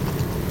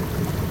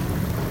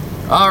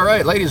All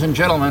right, ladies and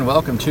gentlemen,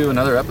 welcome to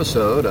another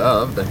episode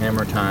of the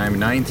Hammer Time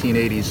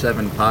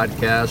 1987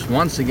 podcast.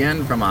 Once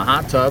again from a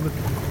hot tub,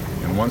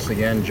 and once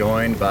again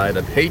joined by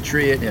the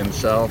Patriot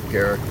himself,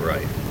 Garrick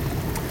Wright.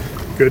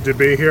 Good to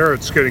be here.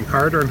 It's getting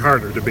harder and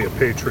harder to be a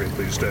Patriot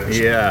these days.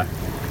 Yeah,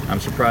 I'm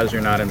surprised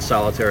you're not in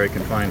solitary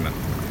confinement.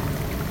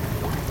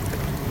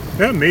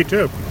 Yeah, me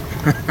too.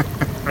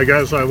 I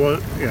guess I was,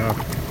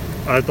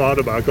 I thought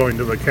about going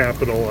to the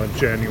Capitol on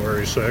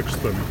January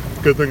 6th,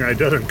 and good thing I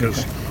didn't,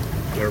 because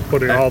they're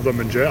putting all of them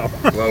in jail.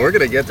 Well, we're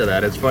going to get to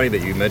that. It's funny that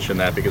you mentioned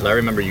that, because I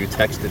remember you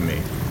texted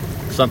me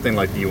something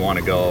like, do you want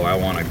to go, I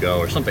want to go,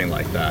 or something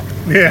like that.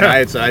 Yeah. And I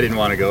had said I didn't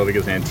want to go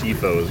because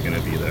Antifa was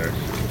going to be there.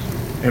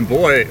 And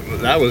boy,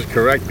 that was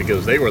correct,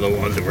 because they were the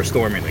ones that were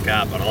storming the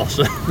Capitol.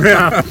 So.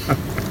 Yeah.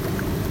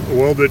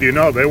 Well, did you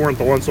know they weren't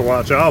the ones to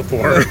watch out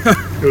for?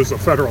 It was the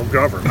federal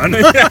government.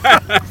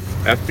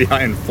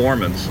 FBI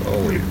informants.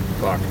 Holy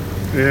fuck.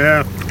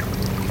 Yeah.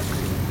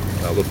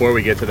 Well, before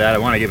we get to that, I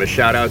want to give a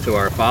shout out to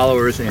our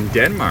followers in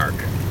Denmark.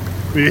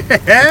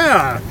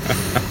 Yeah.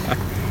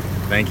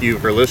 Thank you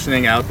for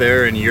listening out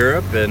there in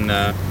Europe and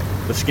the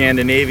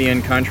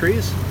Scandinavian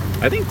countries.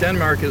 I think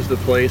Denmark is the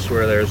place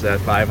where there's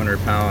that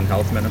 500-pound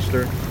health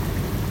minister.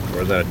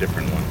 Or is that a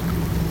different one?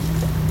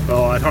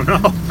 Oh, I don't know.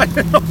 I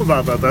don't know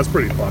about that. That's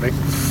pretty funny.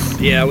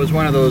 Yeah, it was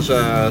one of those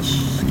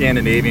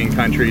Scandinavian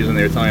countries, and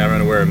they were telling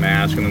everyone to wear a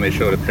mask, and then they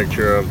showed a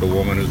picture of the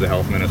woman who's the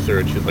health minister,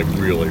 and she's like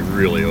really,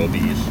 really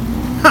obese.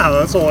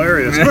 That's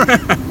hilarious.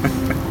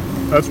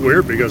 That's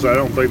weird, because I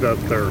don't think that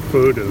their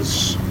food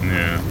is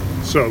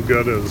so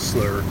good as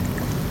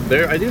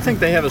their... I do think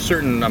they have a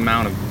certain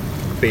amount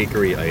of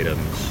bakery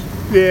items.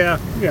 Yeah,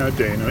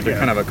 Dana. They're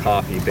kind of a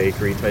coffee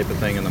bakery type of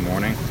thing in the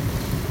morning.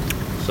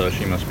 So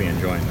she must be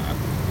enjoying that.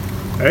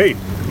 Hey,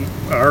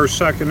 our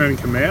second in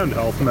command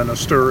health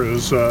minister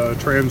is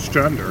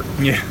transgender.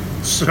 Yeah.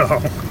 So,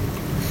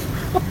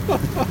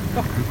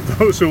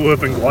 those who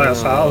live in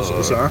glass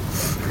houses, huh?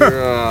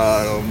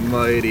 God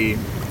almighty.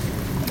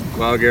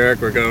 Well,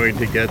 Garrick, we're going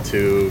to get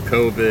to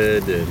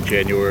COVID and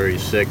January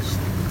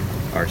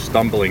 6th. Our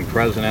stumbling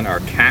president, our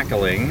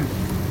cackling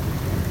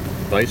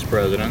vice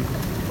president,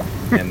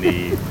 and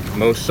the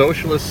most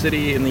socialist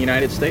city in the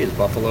United States,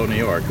 Buffalo, New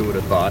York. Who would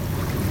have thought?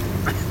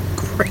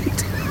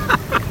 Great.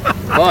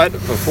 But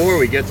before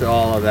we get to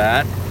all of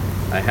that,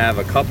 I have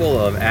a couple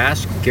of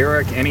Ask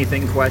Garrick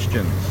Anything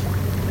questions.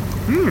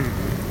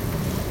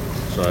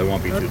 So it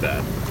won't be too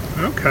bad.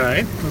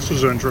 Okay, this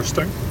is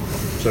interesting.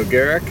 So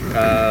Garrick,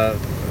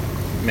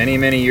 many,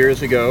 many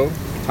years ago,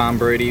 Tom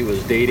Brady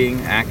was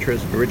dating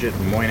actress Bridget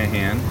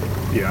Moynihan.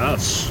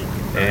 Yes.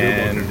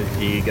 And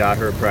he got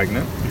her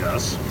pregnant.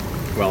 Yes.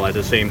 Well, at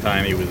the same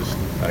time, he was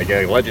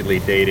allegedly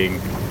dating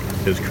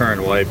his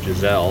current wife,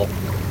 Giselle.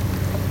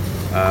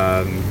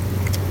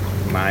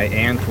 My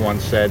aunt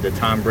once said that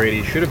Tom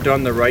Brady should have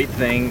done the right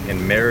thing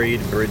and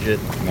married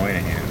Bridget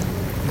Moynihan.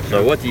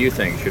 So what do you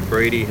think? Should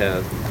Brady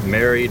have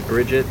married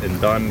Bridget and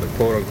done the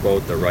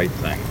quote-unquote the right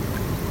thing?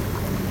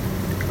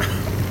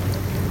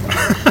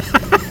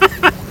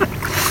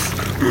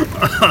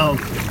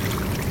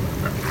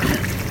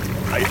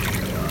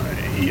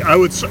 I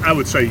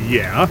would say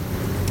yeah.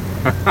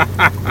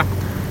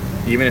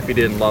 Even if he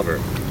didn't love her?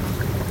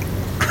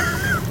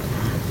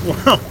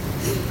 Well,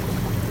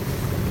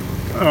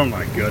 oh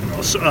my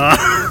goodness.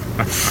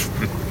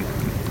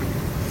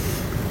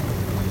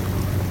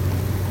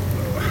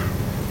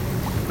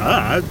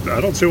 I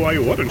don't see why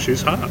you wouldn't.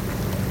 She's hot.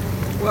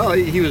 Well,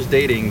 he was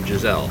dating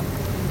Giselle.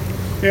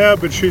 Yeah,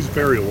 but she's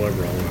very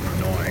liberal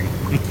and annoying.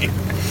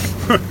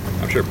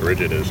 I'm sure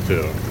Bridget is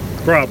too.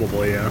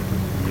 Probably, yeah.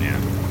 Yeah.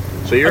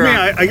 So you're.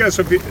 I guess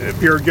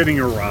if you're getting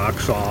your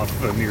rocks off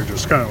and you're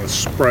just kind of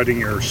spreading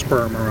your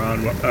sperm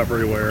around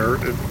everywhere,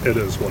 it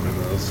is what it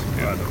is.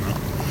 Yeah. I don't know.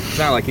 It's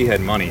not like he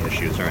had money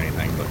issues or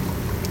anything, but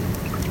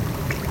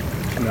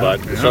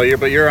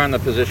yeah. You're on the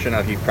position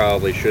of he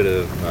probably should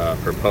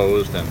have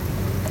proposed, and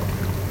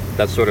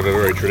that's sort of a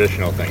very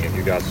traditional thing. If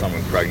you got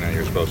someone pregnant,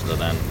 you're supposed to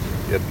then,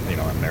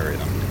 marry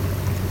them.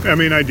 I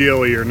mean,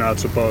 ideally, you're not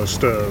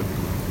supposed to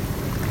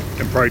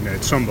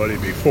impregnate somebody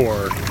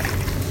before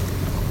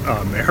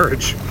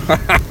marriage.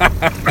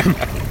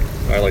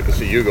 I'd like to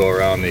see you go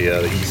around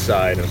the east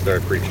side and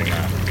start preaching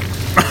that.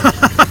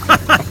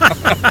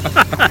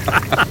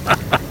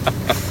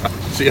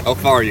 See how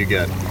far you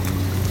get.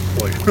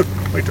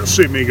 Like to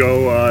see me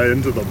go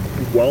into the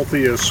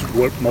wealthiest,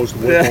 most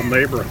liberal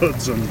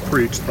neighborhoods and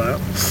preach that.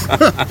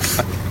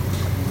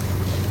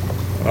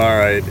 All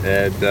right,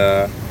 and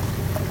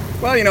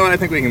well, you know what? I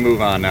think we can move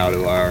on now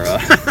to our.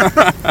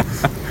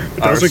 It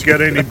doesn't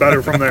get any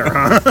better from there,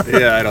 huh?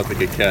 Yeah, I don't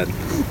think it can.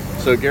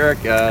 So,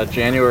 Garrick,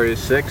 January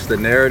 6th, the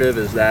narrative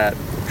is that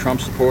Trump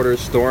supporters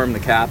stormed the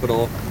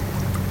Capitol.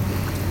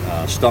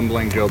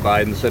 Stumbling Joe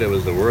Biden said it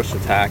was the worst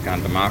attack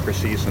on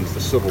democracy since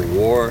the Civil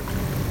War.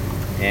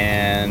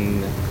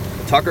 And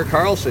Tucker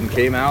Carlson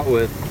came out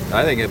with,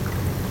 I think, a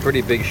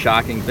pretty big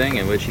shocking thing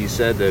in which he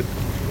said that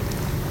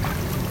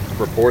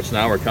reports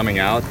now are coming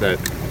out that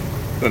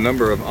the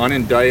number of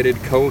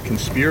unindicted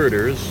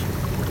co-conspirators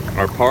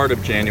are part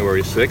of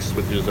January 6th,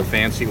 which is a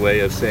fancy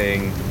way of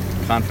saying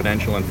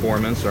confidential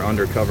informants or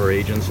undercover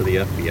agents of the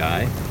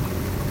FBI.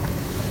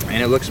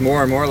 And it looks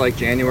more and more like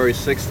January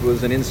 6th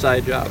was an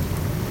inside job.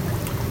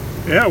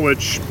 Yeah,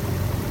 which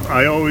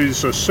I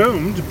always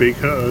assumed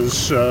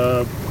because,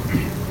 I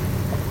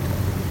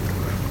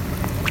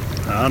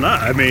don't know,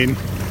 I mean,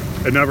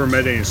 it never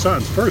made any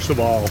sense. First of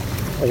all,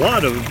 a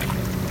lot of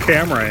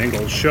camera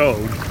angles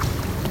showed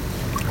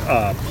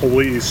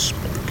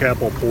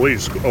Capitol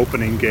Police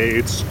opening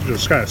gates,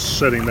 just kind of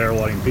sitting there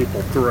letting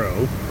people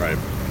through. Right.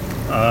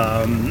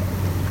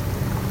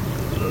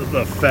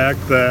 The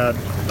fact that,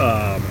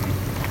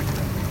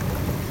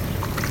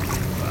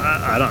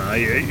 I don't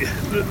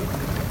know,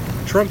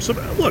 Trump's,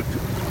 look,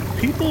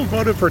 people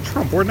voted for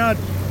Trump. We're not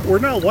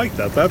like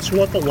that. That's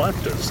what the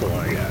left is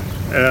like. Yeah.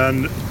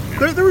 And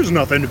there was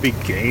nothing to be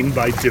gained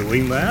by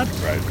doing that.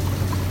 Right.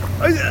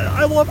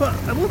 I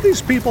love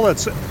these people that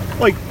say,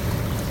 like,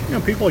 you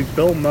know, people like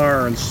Bill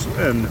Maher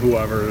and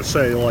whoever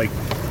say, like,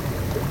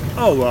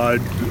 oh,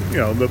 you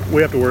know,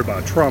 we have to worry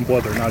about Trump,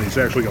 whether or not he's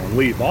actually going to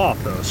leave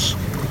office.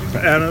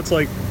 And it's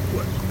like,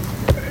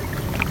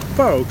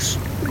 folks,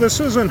 this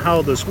isn't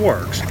how this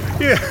works.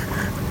 Yeah,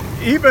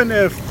 even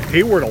if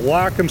he were to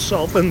lock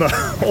himself in the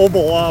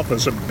Oval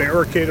Office and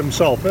barricade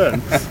himself in,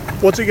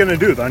 what's he going to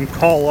do then?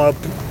 Call up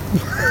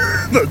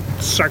the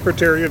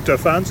Secretary of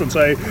Defense and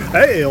say,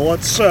 "Hey,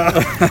 let's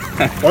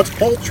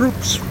pull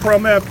troops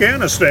from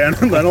Afghanistan,"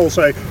 and then he'll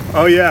say,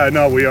 "Oh yeah,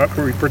 no, we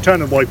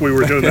pretended like we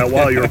were doing that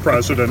while you were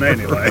president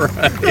anyway."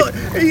 Right.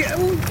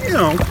 You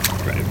know,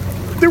 right.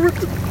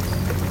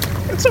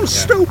 It's so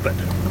stupid.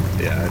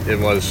 Yeah, it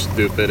was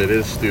stupid. It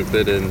is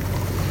stupid, and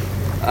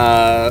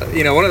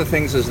you know, one of the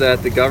things is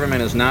that the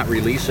government is not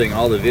releasing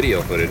all the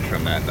video footage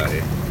from that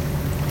night,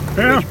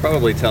 which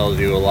probably tells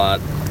you a lot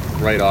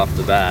right off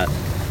the bat.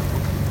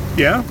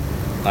 Yeah.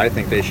 I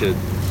think they should,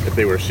 if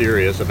they were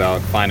serious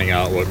about finding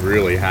out what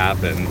really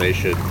happened, they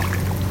should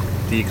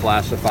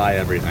declassify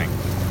everything.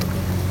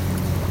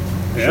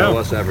 Yeah. Show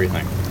us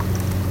everything.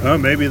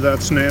 Maybe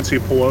that's Nancy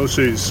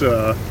Pelosi's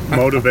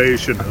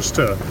motivation, is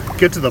to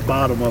get to the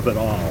bottom of it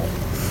all.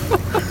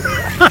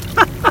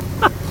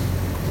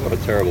 What a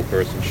terrible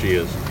person she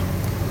is.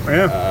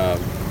 Yeah.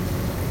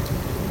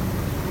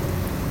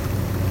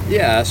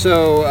 Yeah,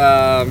 so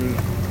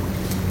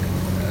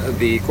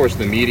of course,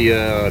 the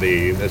media,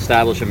 the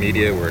establishment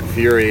media, were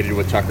infuriated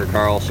with Tucker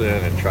Carlson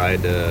and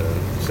tried to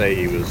say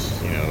he was,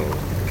 you know,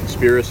 a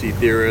conspiracy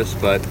theorist.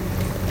 But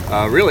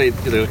really,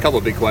 there's a couple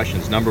of big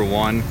questions. Number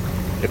one,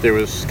 if there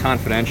was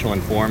confidential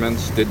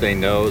informants, did they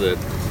know that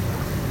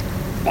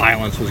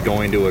violence was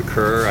going to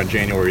occur on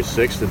January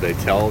 6th? Did they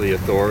tell the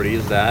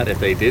authorities that? If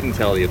they didn't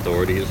tell the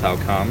authorities, how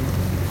come?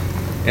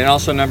 And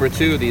also, number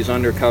two, these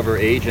undercover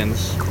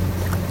agents,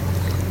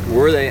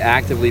 were they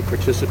actively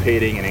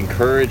participating and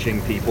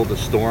encouraging people to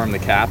storm the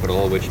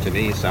Capitol, which to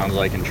me sounds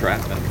like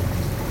entrapment?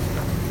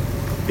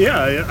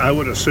 Yeah, I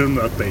would assume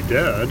that they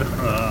did.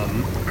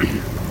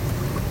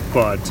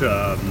 But,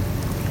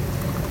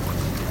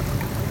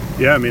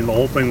 yeah, I mean, the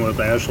whole thing with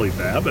Ashley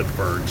Babbitt,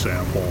 for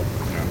example,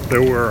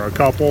 there were a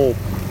couple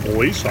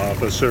police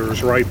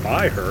officers right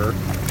by her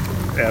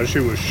as she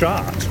was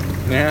shot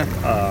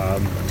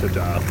to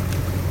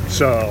death.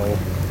 So,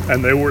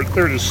 and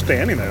they're just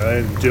standing there.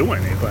 They didn't do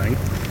anything.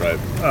 Right.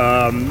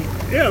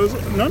 Yeah,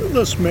 none of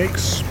this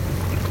makes,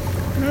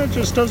 it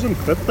just doesn't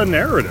fit the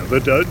narrative.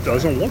 It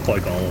doesn't look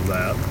like all of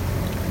that.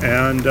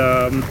 And,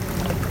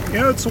 you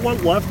know, it's what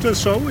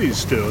leftists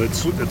always do.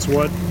 It's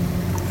what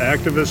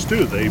activists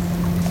do.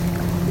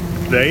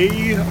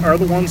 They are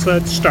the ones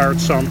that start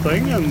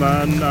something and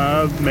then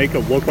make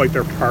it look like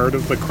they're part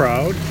of the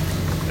crowd.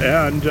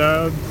 And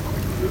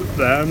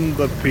then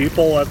the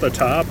people at the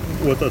top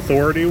with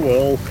authority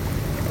will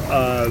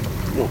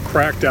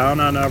crack down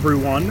on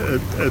everyone.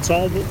 It's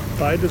all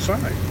by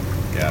design.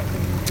 Yeah.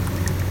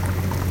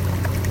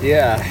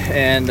 Yeah,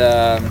 and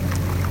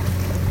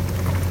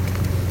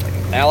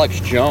Alex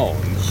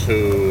Jones,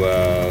 who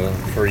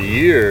for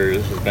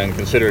years has been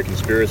considered a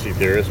conspiracy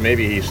theorist,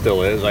 maybe he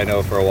still is. I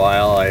know for a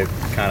while I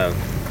kind of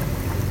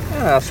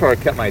sort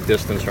of kept my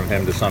distance from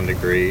him to some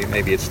degree.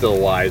 Maybe it's still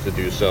wise to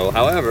do so.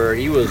 However,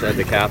 he was at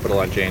the Capitol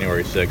on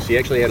January 6th. He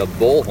actually had a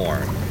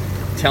bullhorn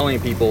telling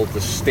people to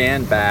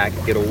stand back,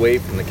 get away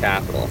from the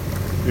Capitol.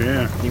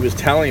 Yeah. He was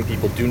telling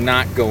people, do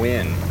not go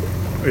in.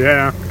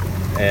 Yeah.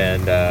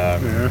 And,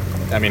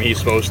 I mean, he's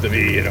supposed to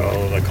be, you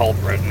know, the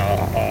culprit.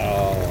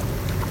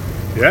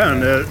 Yeah,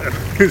 and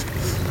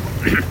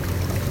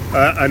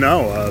I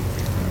know.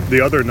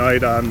 The other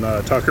night on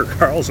Tucker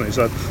Carlson, he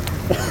said,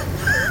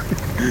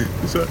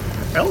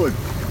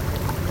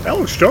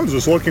 Alex Jones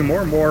is looking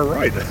more and more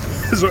right.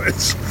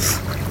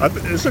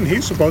 Isn't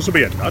he supposed to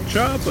be a nut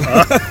job?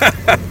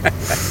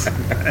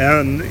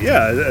 And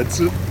yeah,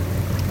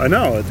 I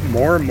know,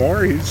 more and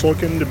more he's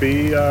looking to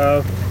be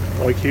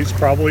like he's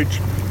probably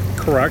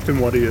correct in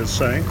what he is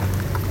saying.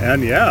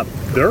 And yeah,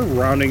 they're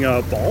rounding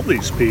up all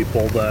these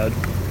people that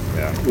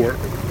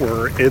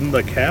were in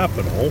the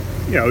Capitol,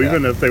 you know,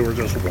 even if they were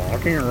just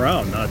walking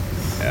around, not...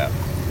 Yeah.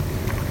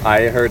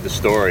 I heard the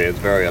story. It's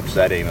very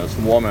upsetting. This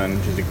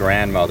woman, she's a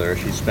grandmother.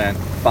 She spent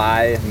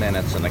 5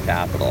 minutes in the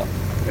Capitol.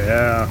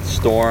 Yeah.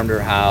 Stormed her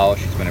house.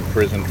 She's been in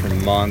prison for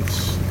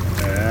months.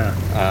 Yeah.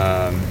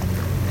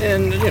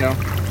 And, you know,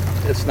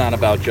 it's not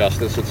about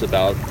justice. It's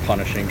about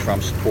punishing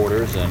Trump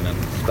supporters, and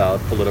it's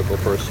about political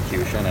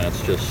persecution, and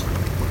it's just...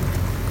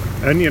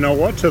 And you know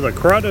what? To the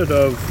credit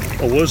of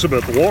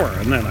Elizabeth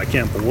Warren, and I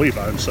can't believe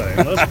I'm saying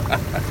this,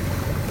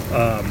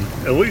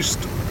 at least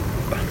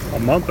a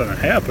month and a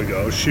half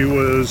ago, she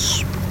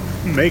was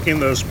making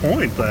this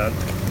point that,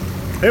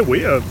 hey,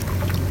 we have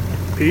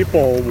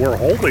people, we're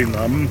holding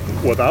them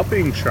without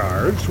being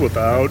charged,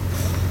 without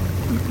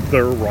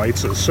their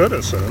rights as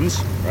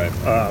citizens. Right.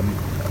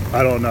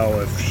 I don't know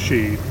if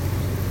she,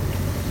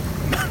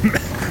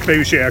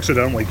 maybe she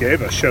accidentally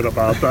gave a shit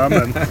about them,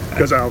 and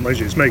because I don't think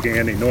she's making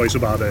any noise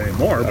about it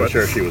anymore. I'm but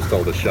sure she was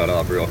told to shut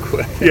up real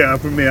quick. yeah,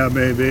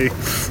 maybe.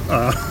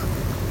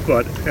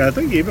 But I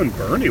think even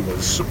Bernie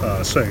was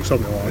saying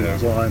something along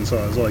those lines. So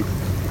I was like,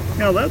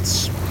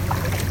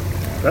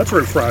 that's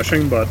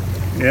refreshing, but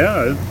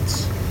yeah,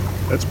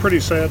 it's pretty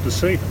sad to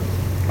see.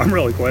 I'm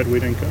really glad we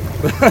didn't go.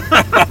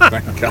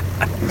 Thank God.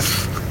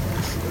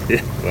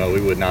 Yeah, well,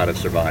 we would not have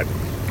survived.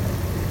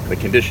 The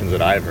conditions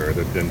that I've heard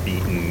have been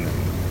beaten, and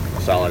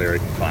solitary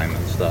confinement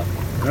and stuff.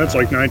 That's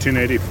like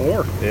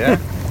 1984. Yeah.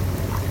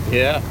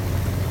 Yeah.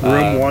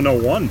 Room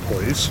 101,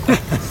 please.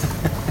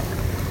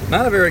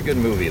 Not a very good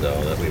movie,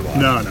 though, that we watched.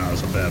 No,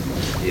 it's a bad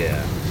movie.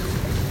 Yeah.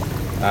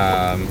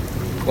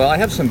 Well, I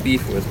have some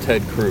beef with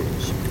Ted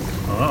Cruz.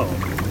 Oh.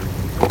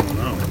 I don't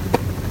know.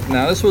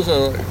 Now, this was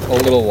a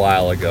little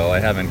while ago. I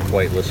haven't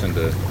quite listened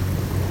to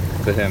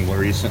him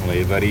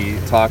recently, but he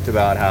talked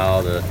about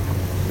how the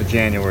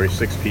January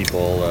 6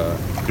 people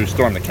who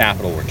stormed the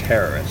Capitol were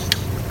terrorists.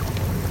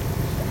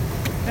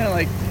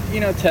 And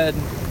Ted,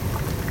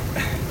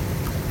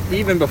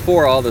 even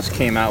before all this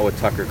came out with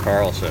Tucker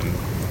Carlson,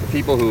 the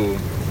people who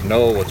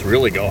know what's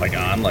really going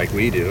on, like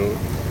we do,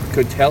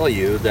 could tell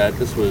you that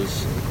this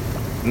was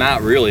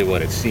not really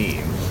what it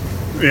seems.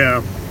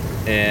 Yeah.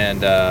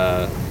 And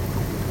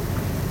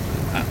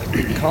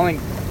calling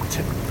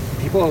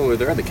people who were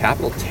there at the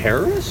Capitol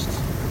terrorists?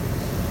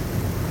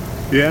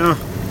 Yeah.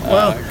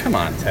 Well, come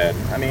on, Ted.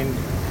 I mean,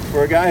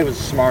 for a guy who's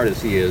as smart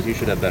as he is, you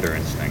should have better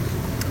instincts.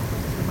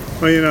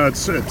 Well,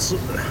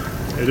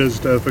 it is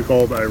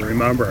difficult. I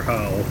remember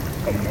how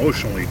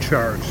emotionally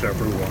charged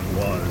everyone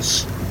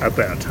was at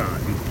that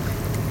time,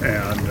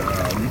 and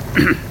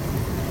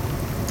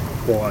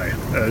boy,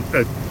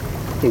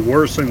 the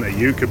worst thing that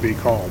you could be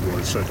called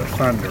was a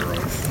defender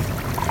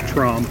of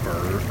Trump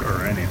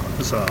or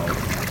anything. So,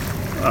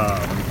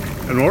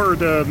 in order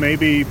to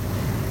maybe,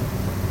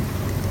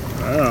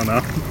 I don't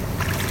know,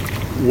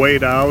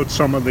 wait out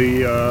some of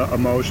the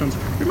emotions.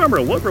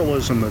 Remember,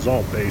 liberalism is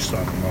all based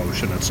on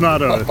emotion. It's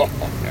not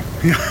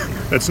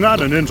it's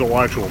not an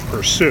intellectual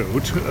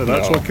pursuit.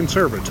 That's what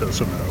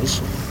conservatism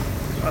is.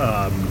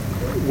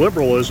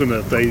 Liberalism,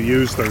 if they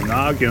use their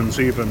noggins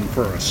even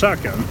for a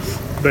second,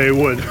 they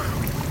would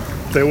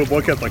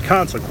look at the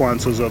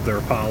consequences of their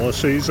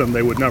policies, and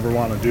they would never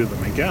want to do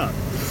them again.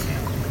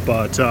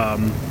 But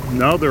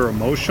no, they're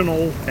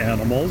emotional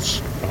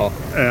animals,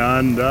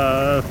 and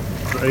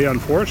they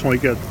unfortunately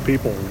get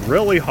people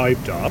really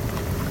hyped up.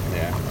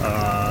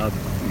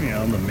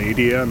 The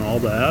media and all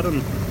that,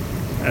 and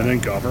in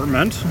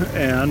government,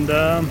 and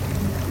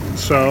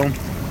so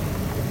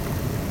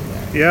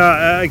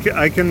yeah,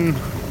 I can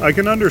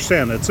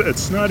understand.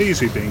 It's not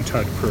easy being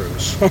Ted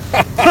Cruz.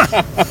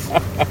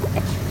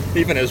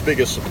 Even his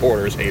biggest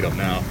supporters hate him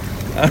now.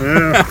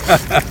 Yeah,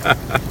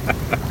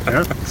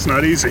 it's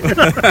not easy.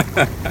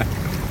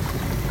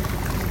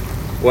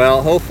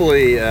 Well,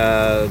 hopefully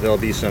there'll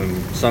be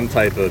some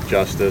type of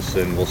justice,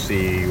 and we'll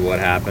see what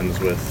happens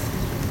with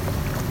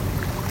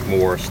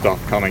more stuff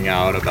coming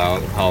out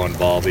about how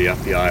involved the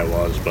FBI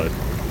was, but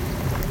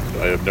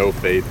I have no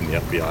faith in the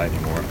FBI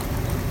anymore.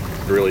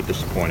 Really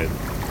disappointed.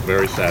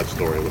 Very sad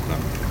story with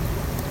them.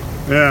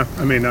 Yeah,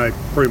 I mean, I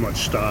pretty much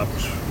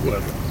stopped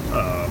with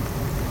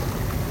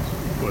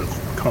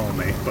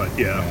Comey, but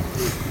yeah.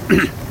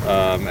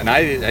 And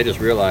I just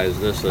realized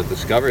this,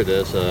 discovered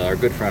this, our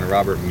good friend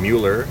Robert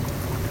Mueller,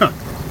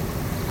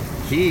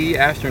 he,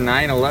 after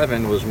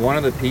 9/11, was one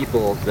of the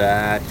people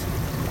that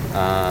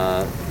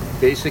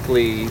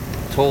basically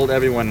told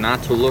everyone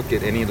not to look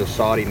at any of the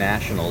Saudi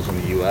nationals in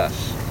the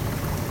U.S.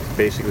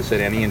 Basically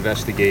said any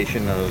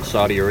investigation of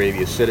Saudi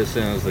Arabia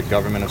citizens, the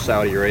government of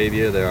Saudi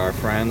Arabia, they're our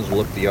friends,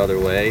 look the other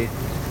way.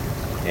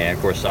 And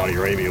of course Saudi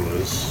Arabia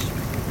was,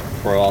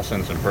 for all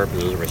intents and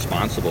purposes,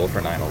 responsible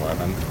for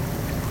 9/11.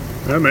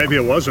 Yeah, maybe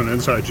it was an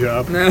inside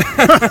job.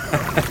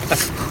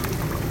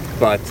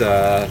 But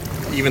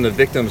even the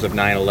victims of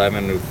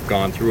 9/11 who've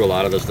gone through a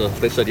lot of this stuff,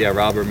 they said, yeah,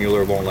 Robert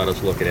Mueller won't let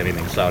us look at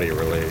anything Saudi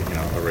related,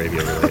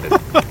 Arabia related.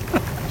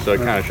 So it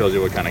kind of shows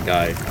you what kind of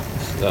guy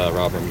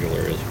Robert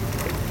Mueller is,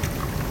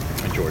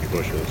 and George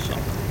Bush is. So.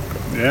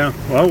 Yeah,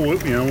 well,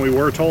 we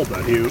were told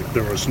that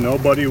there was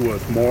nobody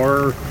with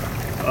more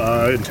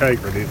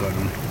integrity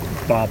than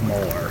Bob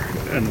Mueller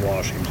in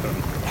Washington.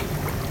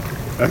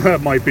 And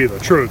that might be the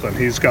truth, and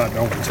he's got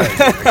no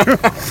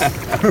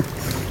integrity.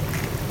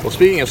 Well,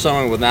 speaking of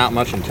someone with not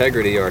much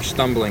integrity, our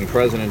stumbling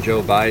President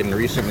Joe Biden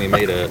recently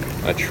made a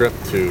trip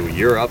to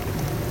Europe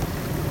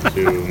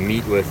to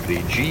meet with the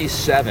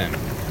G7.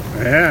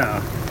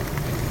 Yeah.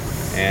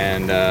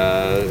 And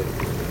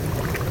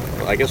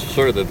I guess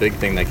sort of the big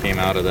thing that came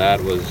out of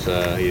that was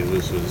he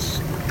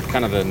was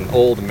kind of an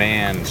old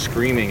man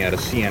screaming at a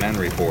CNN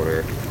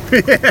reporter.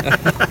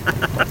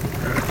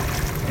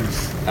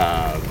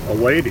 A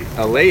lady.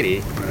 A lady.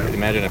 Right.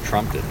 Imagine if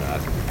Trump did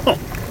that. Oh,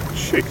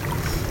 shit.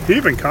 He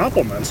even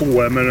compliments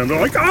women, and they're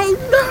like, "Oh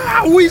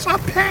no, he's a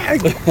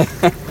pig."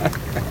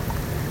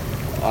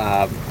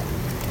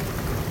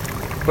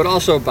 But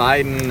also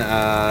Biden,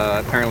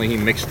 apparently he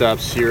mixed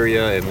up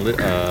Syria and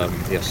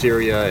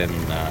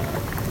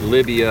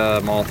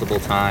Libya multiple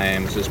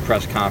times. His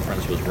press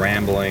conference was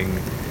rambling,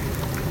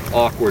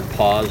 awkward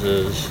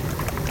pauses,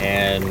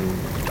 and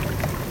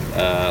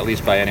at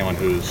least by anyone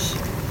who's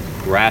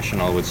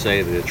rational would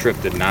say that the trip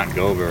did not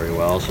go very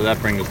well. So that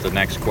brings us to the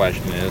next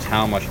question is,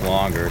 how much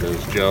longer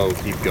does Joe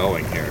keep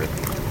going here?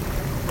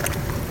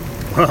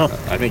 Well,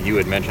 I think you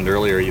had mentioned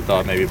earlier you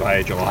thought maybe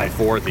by July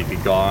 4th he'd be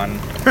gone.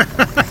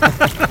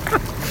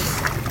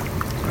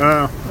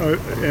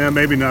 Yeah,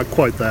 maybe not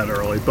quite that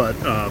early, but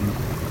I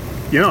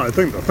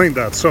think the thing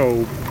that's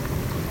so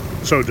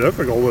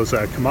difficult is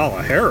that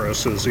Kamala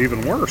Harris is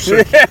even worse.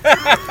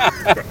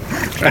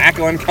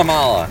 Tackling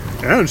Kamala.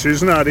 And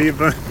she's not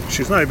even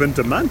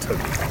demented,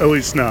 at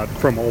least not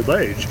from old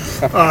age.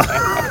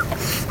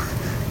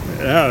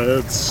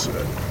 It's. I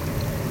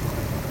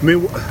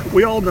mean,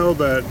 we all know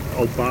that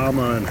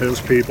Obama and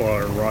his people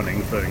are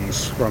running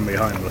things from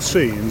behind the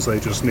scenes. They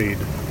just need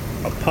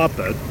a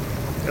puppet.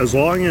 As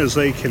long as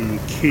they can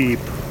keep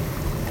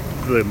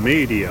the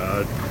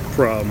media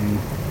from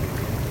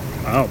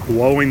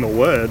blowing the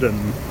lid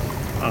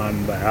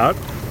on that,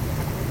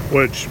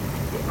 which,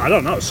 I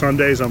don't know, some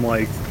days I'm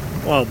like,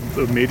 well,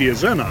 the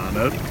media's in on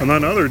it, and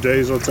then other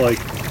days it's like,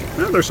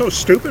 they're so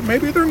stupid,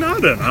 maybe they're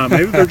not in on it.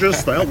 Maybe they're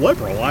just that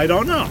liberal, I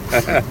don't know.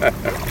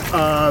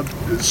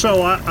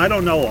 So I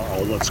don't know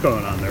all what's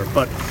going on there,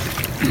 but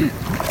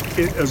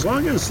as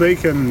long as they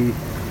can,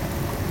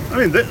 I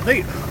mean,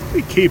 they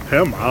keep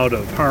him out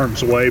of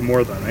harm's way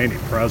more than any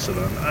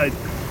president.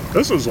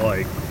 This is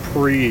like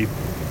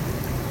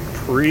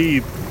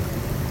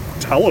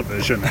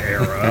pre-television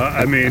era.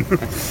 I mean,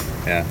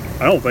 yeah.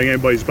 I don't think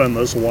anybody's been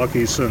this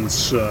lucky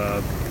since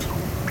Hoover.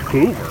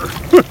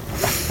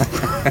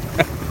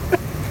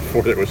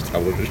 Before there was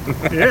television.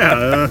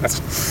 Yeah.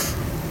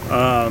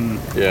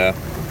 Yeah.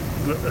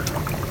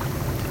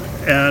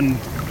 And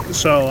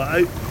so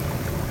I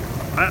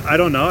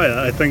don't know.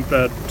 I think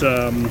that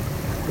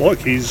look,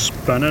 he's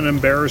been an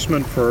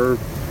embarrassment for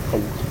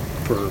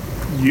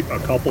a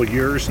couple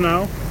years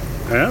now,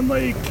 and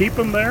they keep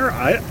him there.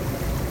 I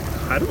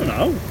don't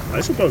know.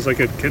 I suppose they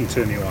could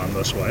continue on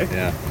this way.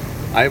 Yeah.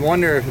 I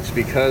wonder if it's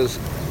because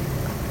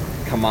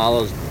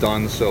Kamala's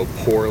done so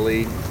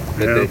poorly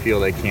that they feel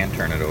they can't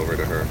turn it over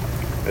to her.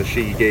 As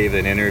she gave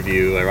an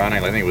interview,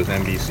 ironically, I think it was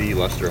NBC,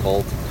 Lester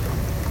Holt,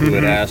 who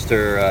had asked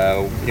her,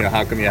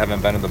 how come you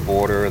haven't been to the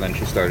border? And then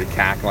she started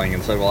cackling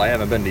and said, well, I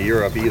haven't been to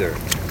Europe either.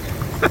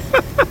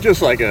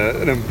 Just like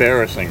an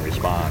embarrassing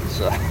response.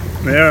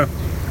 Yeah.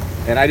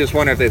 And I just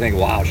wonder if they think,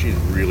 wow, she's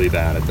really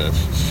bad at this.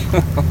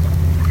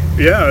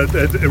 Yeah,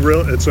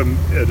 it's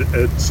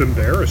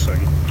embarrassing.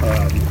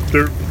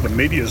 The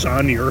media's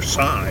on your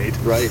side.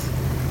 Right.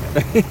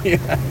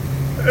 Yeah.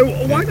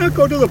 Why not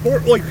go to the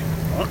border? Like,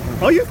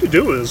 all you have to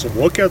do is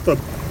look at the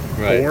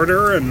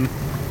border and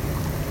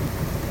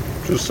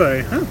just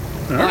say,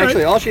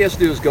 Actually, all she has to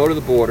do is go to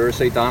the border,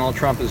 say Donald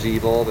Trump is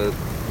evil, that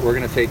we're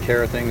going to take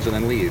care of things, and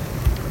then leave.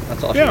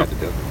 That's all she has to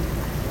do.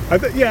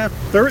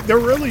 They're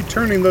really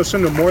turning this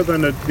into more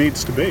than it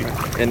needs to be.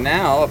 And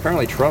now,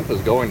 apparently, Trump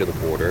is going to the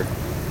border.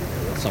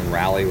 Some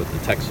rally with the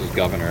Texas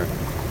governor.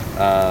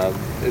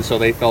 So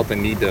they felt the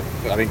need to,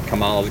 I think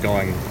Kamala's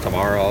going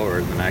tomorrow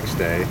or the next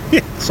day.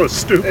 Yeah, so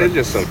stupid. It's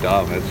just so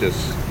dumb. It's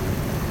just...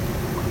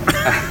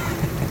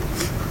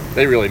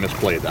 they really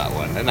misplayed that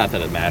one. And not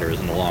that it matters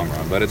in the long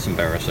run, but it's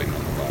embarrassing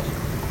nonetheless.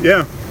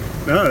 Yeah.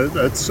 No,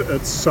 it's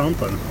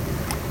something.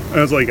 And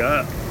it's like,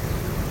 I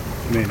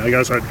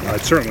guess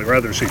I'd certainly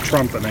rather see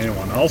Trump than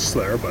anyone else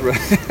there, but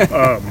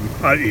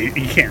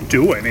he can't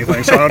do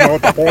anything, so I don't know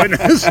what the point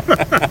is.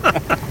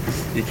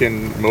 He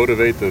can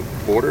motivate the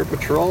border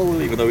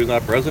patrol, even though he's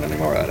not president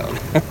anymore. I don't.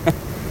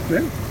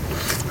 Yeah.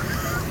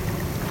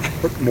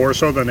 But more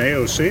so than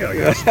AOC, I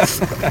guess.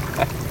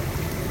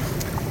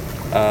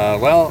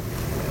 Well,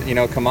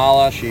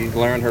 Kamala, she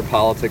learned her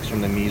politics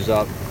from the knees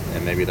up,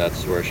 and maybe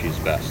that's where she's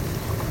best.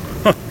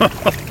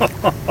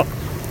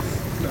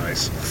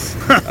 Nice.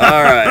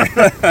 All right.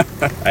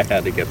 I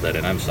had to get that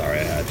in. I'm sorry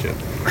I had to.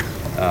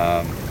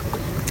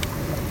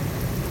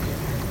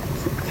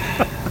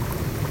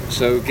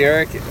 So,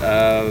 Garrick,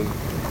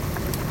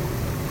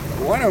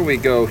 why don't we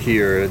go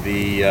here?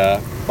 The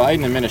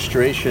Biden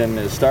administration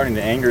is starting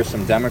to anger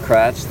some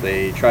Democrats.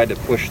 They tried to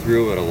push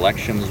through an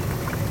elections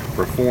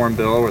reform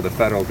bill where the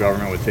federal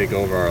government would take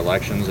over our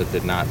elections. It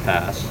did not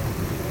pass.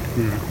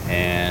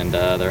 And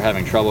they're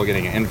having trouble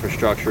getting an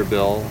infrastructure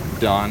bill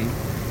done.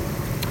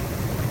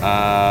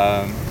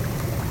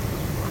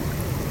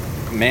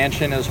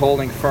 Manchin is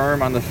holding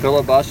firm on the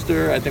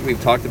filibuster. I think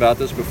we've talked about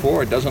this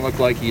before. It doesn't look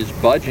like he's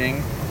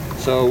budging.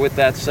 So with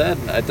that said,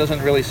 it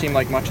doesn't really seem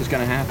like much is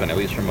going to happen, at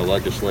least from a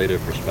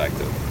legislative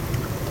perspective.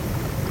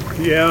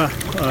 Yeah,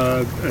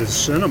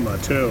 Cinema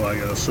too, I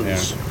guess,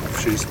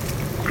 she's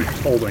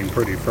holding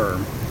pretty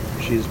firm.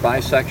 She's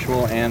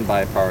bisexual and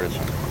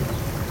bipartisan.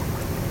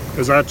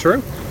 Is that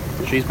true?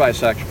 She's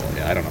bisexual.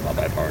 Yeah, I don't know about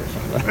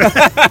bipartisan.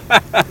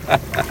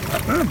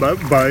 But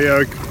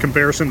by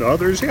comparison to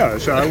others, yeah,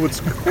 I would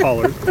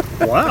call her.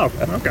 Wow,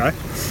 okay.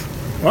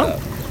 Well,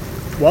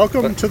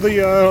 welcome to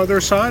the other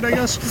side, I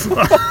guess.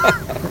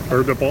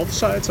 Or to both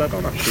sides, I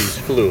don't know. She's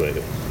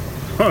fluid.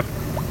 Huh.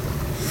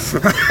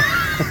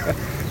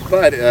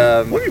 But,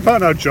 when do you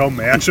find out Joe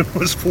Manchin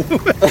was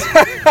fluid?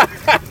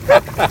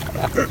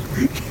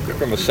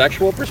 From a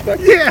sexual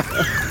perspective? Yeah.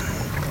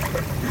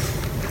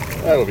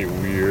 That would be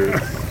weird.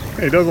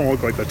 He doesn't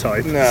look like the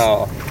type.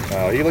 No,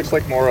 he looks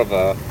like more of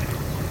a,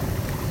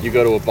 you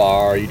go to a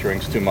bar, he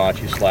drinks too much,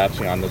 he slaps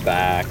you on the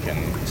back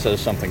and says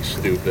something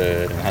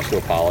stupid and has to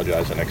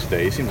apologize the next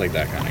day. He seems like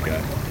that kind of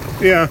guy.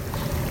 Yeah.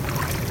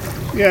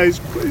 Yeah,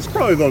 he's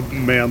probably the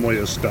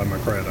manliest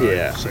Democrat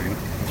I've seen.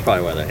 That's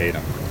probably why they hate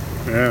him.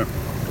 Yeah.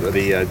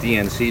 The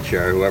DNC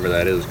chair, whoever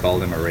that is,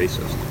 called him a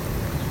racist.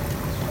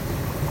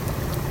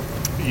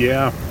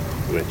 Yeah.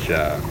 Which,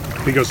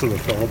 because of the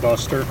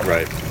filibuster.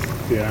 Right.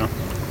 Yeah.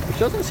 Which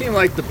doesn't seem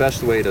like the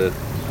best way to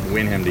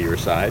win him to your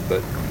side,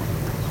 but...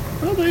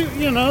 Well, they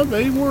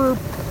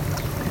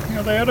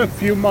had a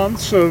few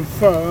months of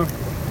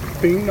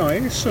being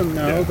nice, and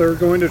now they're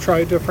going to try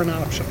a different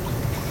option.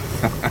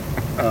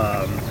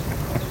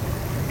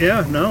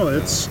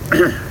 It's...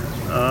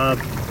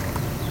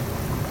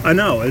 I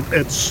know,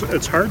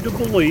 it's hard to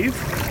believe,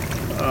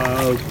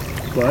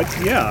 but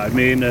yeah, I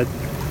mean,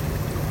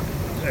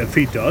 if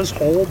he does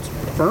hold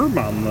firm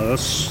on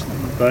this,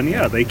 then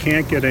yeah, they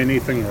can't get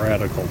anything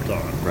radical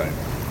done. Right.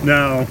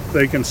 Now,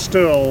 they can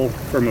still,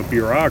 from a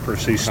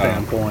bureaucracy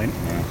standpoint,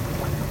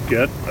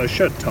 get a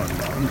shit ton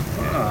done.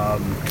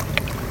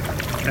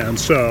 And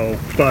so,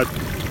 but,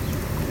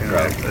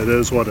 it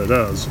is what it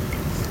is.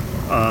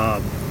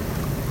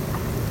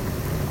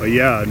 But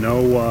yeah,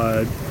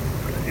 no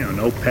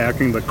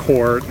packing the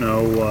court,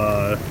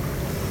 no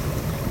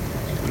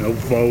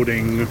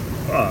voting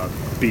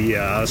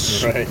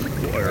BS, right.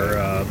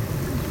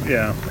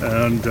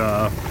 And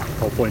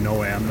hopefully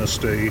no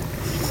amnesty.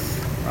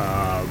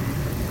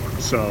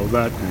 So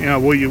that,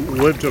 will you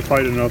live to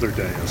fight another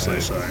day, as they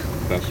say.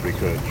 Best we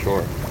could,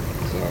 sure.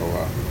 So,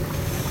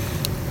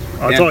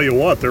 I'll tell you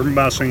what, they're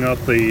messing up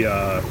the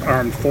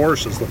armed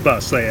forces the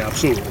best they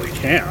absolutely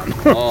can.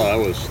 Oh, that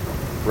was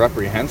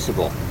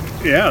reprehensible.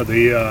 Yeah,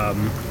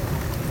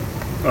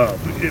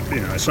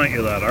 I sent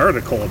you that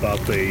article about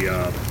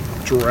the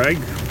drag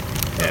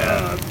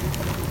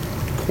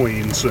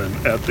queens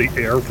at the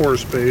Air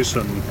Force Base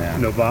in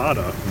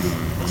Nevada.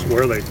 Mm-hmm. It's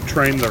where they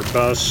train their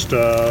best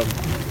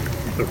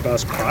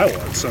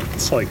pilots, and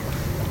it's like,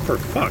 for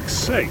fuck's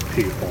sake,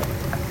 people.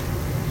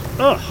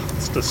 Ugh,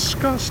 it's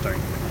disgusting.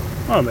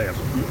 Oh, they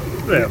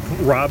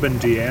have Robin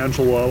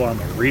DiAngelo on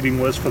the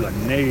reading list for the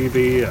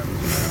Navy, and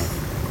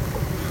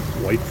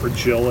white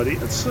fragility.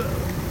 It's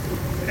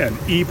and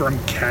Ibram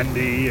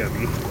Kendi,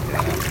 and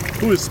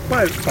who is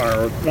by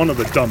far one of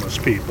the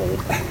dumbest people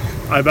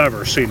I've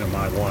ever seen in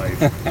my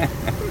life.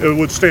 It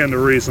would stand to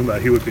reason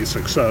that he would be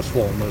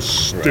successful in this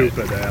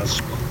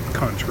stupid-ass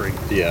country.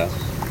 Yeah.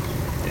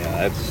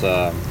 Yeah, it's...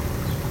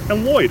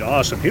 And Lloyd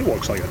Austin, he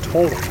looks like a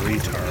total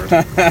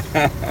retard.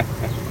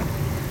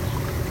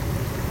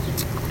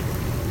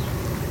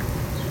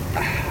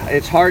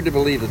 It's hard to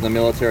believe that the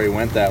military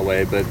went that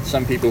way, but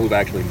some people who've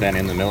actually been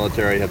in the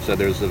military have said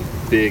there's a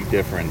big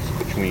difference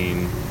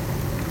between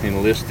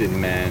enlisted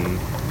men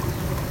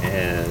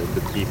and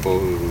the people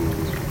who,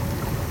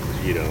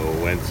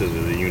 went to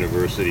the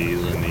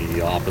universities and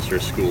the officer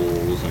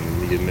schools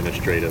and the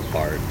administrative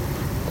part.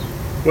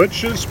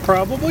 Which is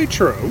probably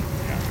true.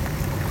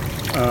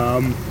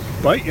 Yeah.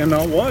 But you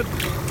know what?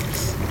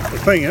 The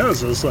thing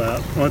is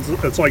that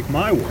it's like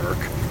my work.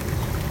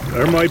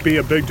 There might be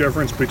a big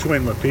difference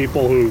between the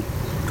people who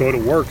go to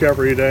work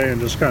every day and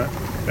just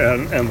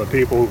and the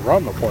people who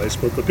run the place,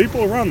 but the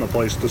people who run the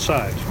place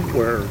decide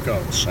where it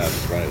goes.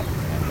 That's right.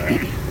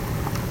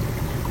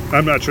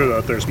 I'm not sure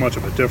that there's much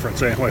of a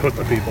difference anyway with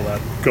the people that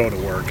go to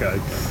work.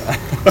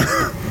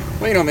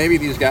 Well, maybe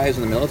these guys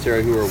in the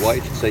military who are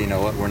white should say, you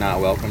know what, we're not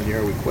welcome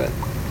here, we quit.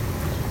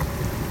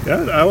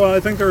 Yeah, well,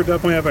 I think they're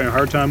definitely having a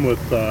hard time with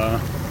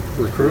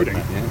recruiting.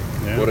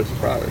 Yeah. What a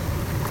surprise.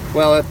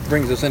 Well, that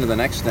brings us into the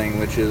next thing,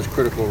 which is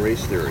critical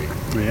race theory.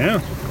 Yeah.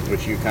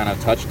 Which you kind of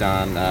touched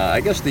on. I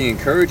guess the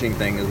encouraging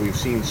thing is we've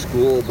seen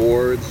school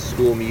boards,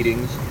 school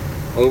meetings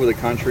over the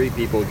country,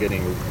 people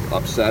getting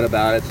upset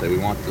about it, say we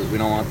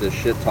don't want this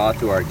shit taught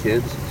to our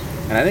kids.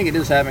 And I think it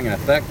is having an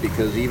effect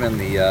because even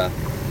the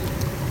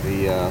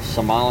the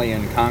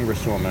Somalian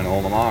Congresswoman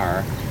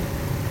Omar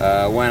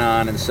went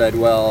on and said,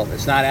 well,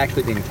 it's not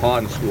actually being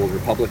taught in school.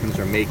 Republicans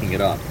are making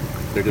it up.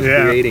 They're just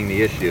creating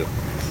the issue.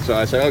 So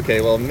I said,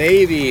 okay, well,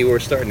 maybe we're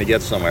starting to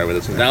get somewhere with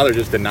this. Because now they're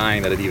just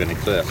denying that it even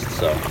exists.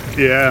 So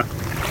yeah.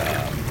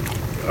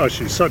 Oh,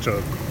 she's such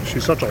a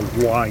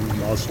lying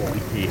Muslim.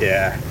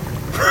 Yeah.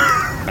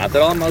 Not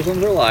that all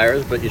Muslims are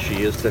liars, but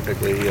she is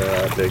typically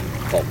a big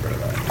culprit of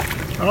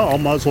that. Oh, all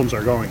Muslims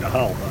are going to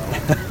hell,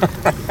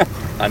 though.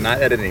 I'm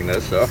not editing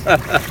this, so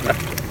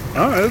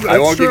Oh, I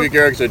won't true. give you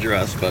Garrick's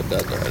address, but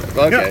that's all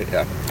right. Okay,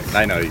 yeah.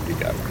 I know you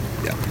got it.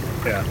 Yeah.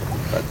 Yeah.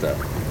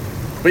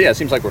 But yeah, it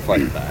seems like we're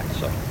fighting back.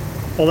 So.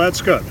 Well,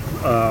 that's good.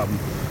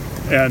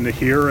 And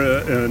here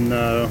in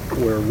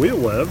where we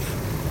live,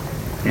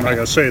 like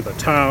I say, the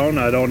town.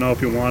 I don't know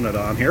if you want it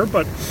on here,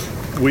 but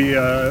we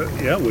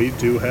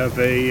do have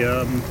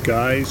a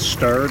guy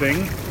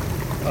starting.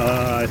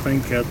 I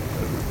think at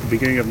the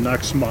beginning of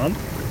next month,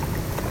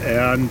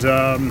 and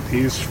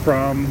he's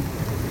from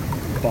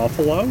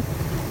Buffalo.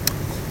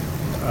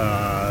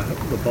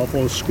 The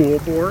Buffalo School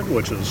Board,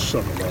 which is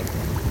some of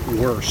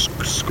the worst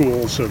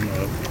schools in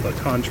the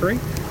country,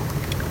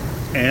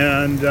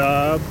 and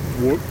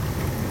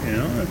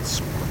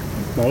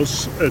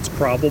it's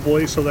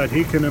probably so that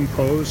he can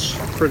impose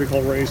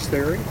critical race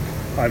theory.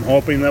 I'm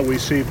hoping that we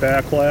see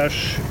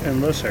backlash in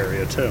this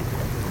area too.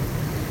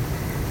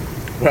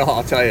 Well,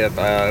 I'll tell you,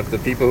 if the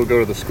people who go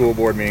to the school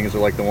board meetings are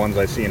like the ones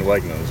I see in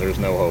Wegmans, there's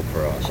no hope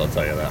for us. I'll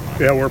tell you that much.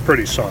 Yeah, we're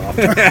pretty soft.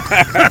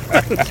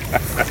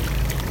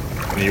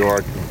 New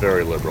York,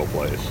 very liberal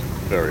place.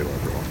 Very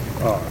liberal.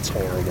 Oh, it's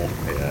horrible.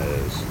 Yeah, it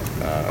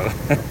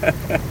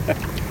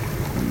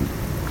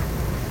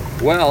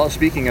is. Well,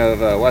 speaking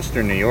of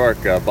Western New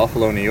York,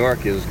 Buffalo, New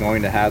York is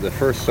going to have the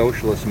first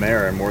socialist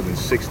mayor in more than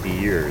 60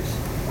 years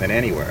than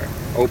anywhere.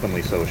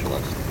 Openly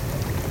socialist.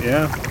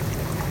 Yeah.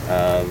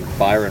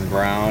 Byron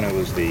Brown, who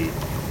was the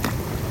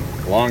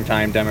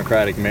longtime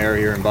Democratic mayor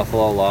here in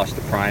Buffalo, lost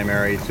the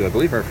primary to, I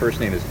believe her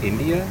first name is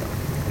India?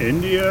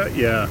 India?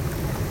 Yeah.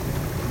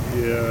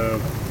 Yeah.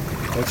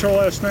 What's her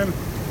last name?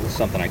 It's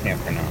something I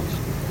can't pronounce.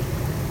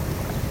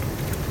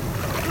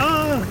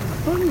 I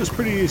thought it was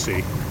pretty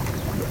easy.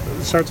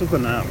 It starts with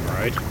an M,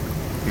 right?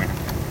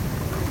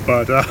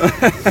 But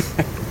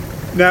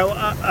now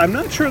I'm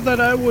not sure that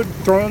I would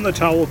throw in the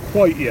towel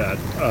quite yet.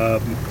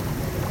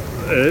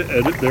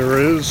 There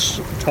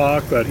is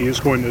talk that he's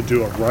going to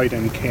do a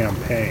write-in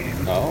campaign.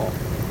 Oh.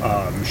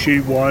 She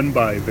won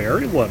by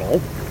very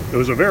little. It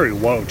was a very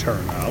low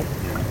turnout,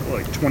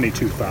 like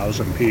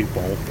 22,000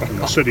 people in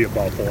the city of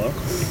Buffalo.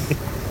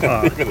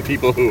 Even the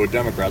people who are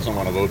Democrats don't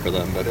want to vote for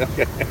them, but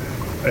okay.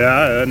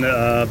 Yeah, and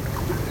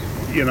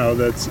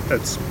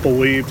it's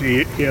believed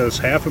he has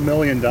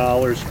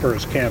 $500,000 for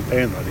his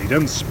campaign that he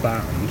didn't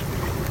spend.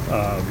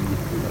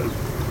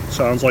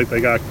 Sounds like they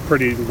got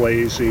pretty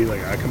lazy, they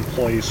got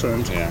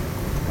complacent. Yeah.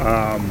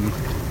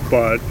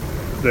 But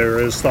there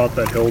is thought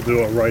that he'll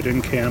do a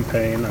write-in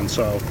campaign, and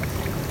so,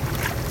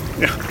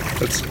 yeah,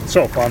 it's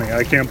so funny.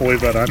 I can't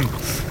believe that I'm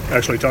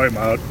actually talking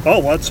about,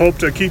 let's hope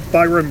to keep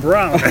Byron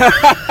Brown.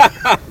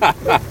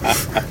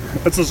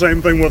 It's the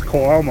same thing with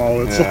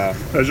Cuomo.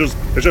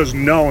 It's just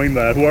knowing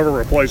that whoever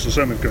replaces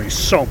him is going to be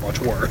so much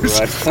worse.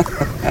 Right.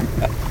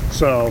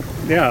 So,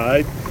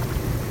 yeah,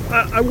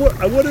 I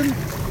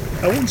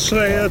wouldn't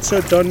say it's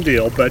a done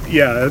deal, but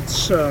yeah,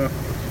 it's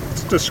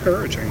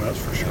discouraging, that's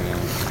for sure. Yeah.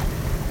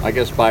 I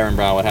guess Byron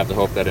Brown would have to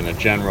hope that in a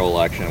general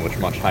election, which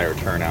much higher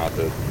turnout,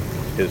 that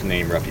his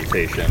name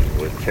reputation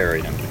would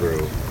carry him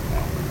through.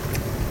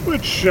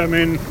 Which, I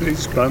mean,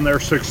 he's been there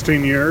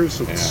 16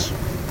 years.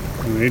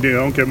 I mean, you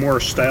don't get more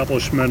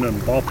establishment in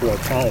Buffalo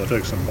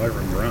politics than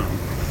Byron Brown.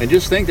 And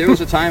just think, there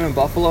was a time in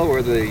Buffalo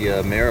where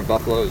the mayor of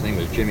Buffalo, his name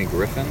was Jimmy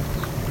Griffin,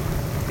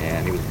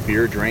 and he was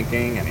beer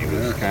drinking, and he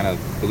was kind of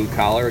blue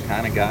collar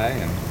kind of guy,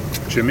 and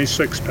Jimmy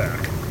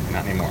Six-Pack.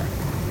 not anymore.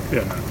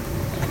 Yeah, no.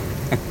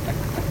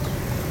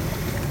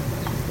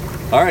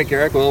 All right,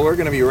 Garrick, well, we're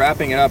going to be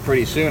wrapping it up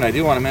pretty soon. I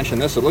do want to mention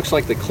this. It looks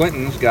like the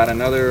Clintons got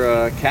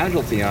another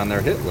casualty on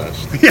their hit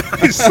list. Yeah,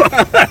 I saw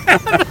that.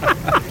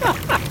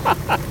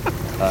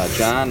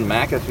 John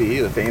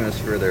McAfee, the famous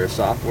for their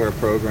software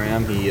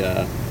program, he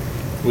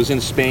was in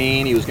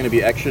Spain. He was going to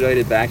be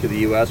extradited back to the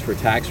U.S. for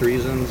tax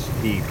reasons.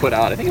 He put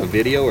out, I think, a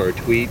video or a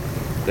tweet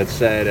that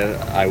said,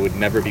 I would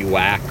never be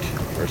whacked,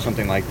 or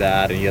something like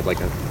that, and he had like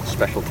a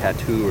special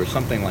tattoo or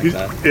something like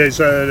that. Yeah, he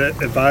said,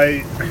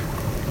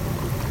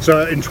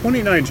 So in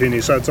 2019,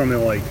 he said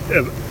something like,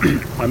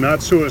 I'm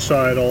not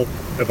suicidal.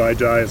 If I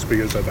die, it's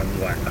because I've been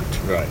whacked.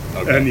 Right,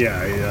 okay. And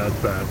yeah, he had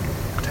that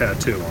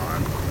tattoo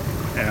on.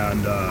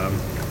 And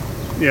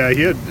yeah,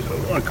 he had,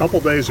 a couple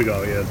days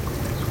ago, he had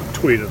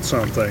tweeted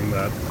something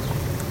that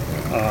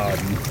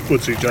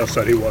would suggest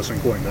that he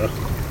wasn't going to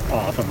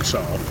off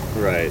himself.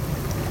 Right.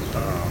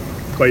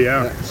 But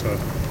yeah, so...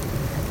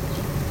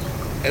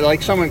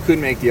 Like, someone could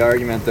make the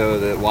argument, though,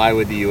 that why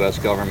would the U.S.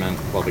 government,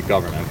 well, the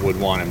government would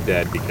want him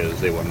dead because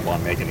they wouldn't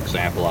want to make an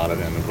example out of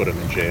him and put him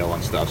in jail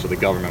and stuff, so the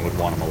government would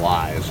want him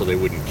alive, so they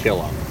wouldn't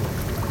kill him.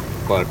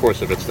 But of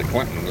course, if it's the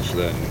Clintons,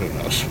 then who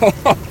knows?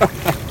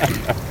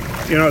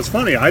 You know, it's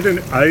funny. I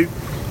didn't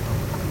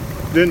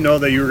know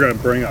that you were going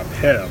to bring up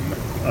him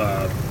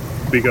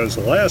because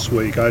last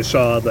week I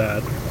saw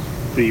that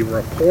the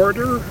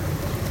reporter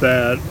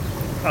that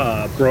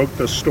broke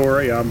the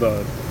story on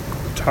the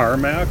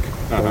tarmac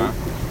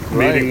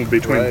meeting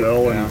between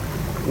Bill and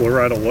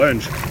Loretta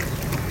Lynch,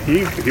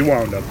 he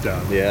wound up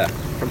dead. Yeah,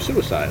 from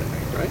suicide, I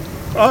think, right?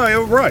 Oh,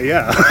 yeah, right,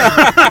 yeah.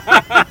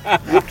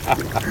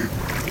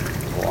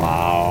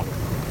 Wow.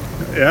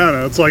 Yeah,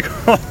 and it's like,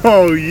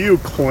 oh, you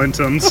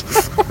Clintons.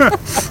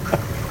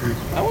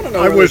 I want to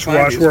know. I wish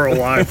Rush were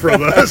alive for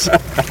this.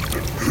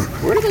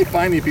 Where do they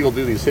find these people to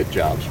do these hit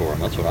jobs for them?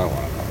 That's what I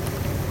want to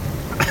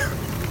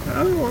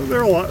know. There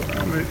are a lot.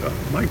 I mean,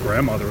 my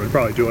grandmother would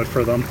probably do it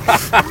for them.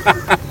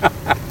 I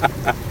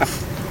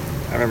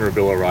remember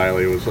Bill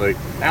O'Reilly was like,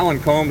 Alan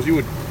Combs, you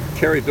would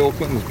carry Bill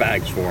Clinton's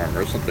bags for him,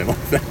 or something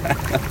like that.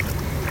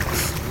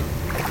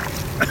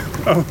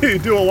 Oh, you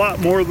do a lot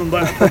more than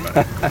that for me.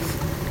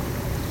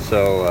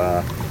 So,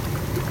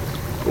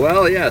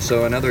 well, yeah,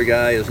 so another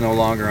guy is no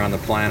longer on the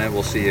planet.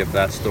 We'll see if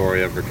that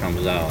story ever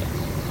comes out.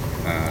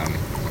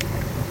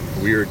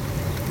 Weird.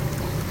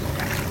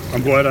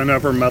 I'm glad I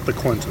never met the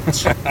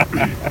Clintons.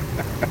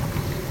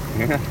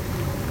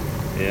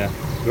 Yeah.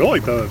 They're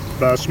like the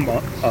best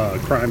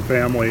crime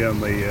family in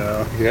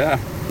the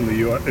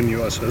in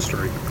U.S.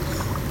 history.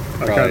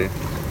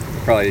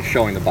 Probably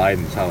showing the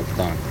Bidens how it's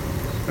done.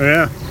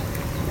 Yeah.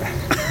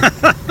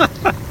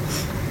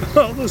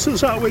 Well, this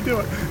is how we do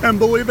it. And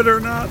believe it or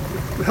not,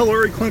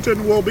 Hillary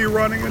Clinton will be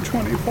running in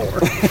 24.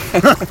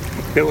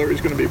 Hillary's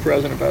going to be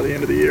president by the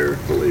end of the year,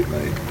 believe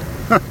me.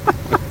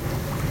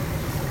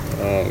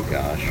 Oh,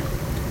 gosh.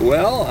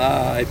 Well,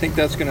 I think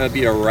that's going to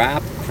be a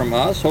wrap from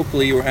us.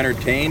 Hopefully you were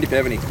entertained. If you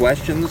have any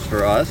questions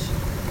for us,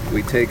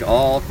 we take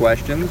all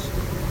questions.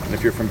 And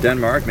if you're from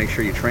Denmark, make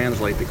sure you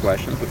translate the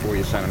questions before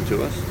you send them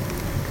to us.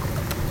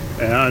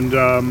 And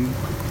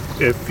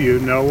if you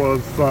know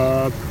of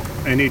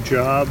any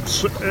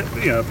jobs,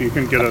 if you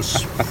can get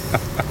us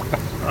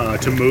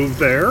to move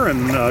there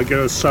and get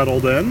us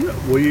settled in,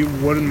 we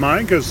wouldn't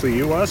mind, because the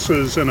U.S.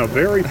 is in a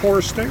very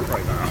poor state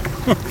right now.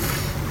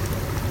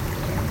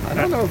 I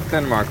don't know if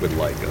Denmark would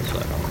like us.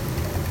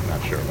 I'm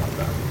not sure about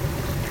that.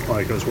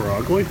 Like us, we're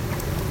ugly?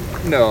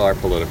 No, our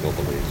political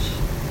beliefs.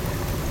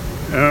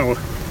 I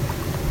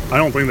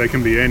don't think they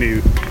can be any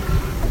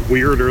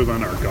weirder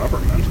than our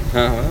government.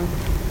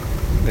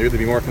 Maybe they'd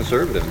be more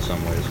conservative in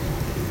some ways.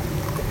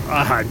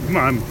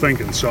 I'm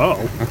thinking so.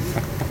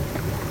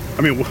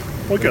 I mean,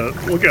 look at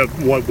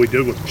what we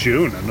did with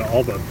June and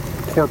all the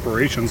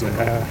corporations and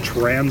the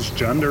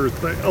transgender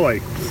thing.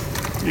 Like,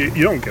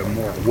 you don't get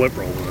more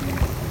liberal than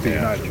the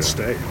United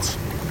States.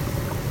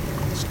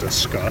 It's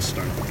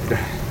disgusting.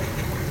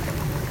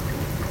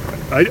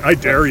 I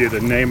dare you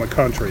to name a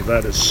country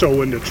that is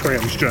so into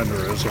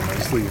transgenderism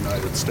as the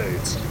United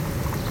States.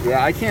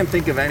 Yeah, I can't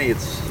think of any.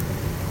 It's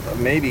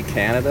maybe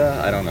Canada.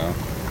 I don't know.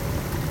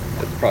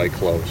 It's probably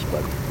close,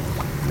 but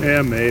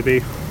yeah,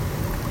 maybe.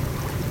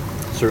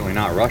 Certainly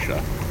not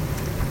Russia.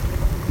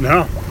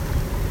 No.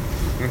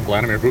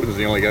 Vladimir Putin's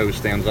the only guy who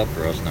stands up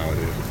for us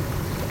nowadays.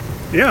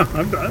 Yeah,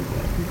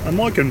 I'm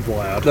looking,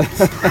 Vlad.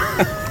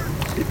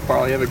 He'd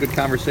probably have a good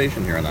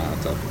conversation here on the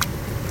hot tub.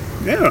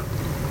 Yeah.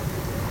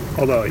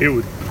 Although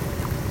he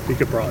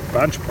could probably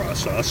bench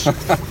press us.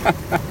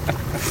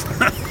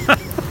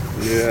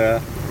 Yeah.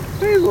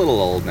 He's a little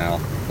old now,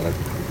 but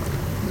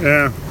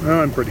yeah,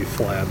 I'm pretty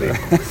flabby.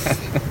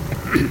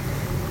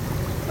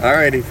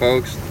 Alrighty,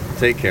 folks.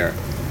 Take care.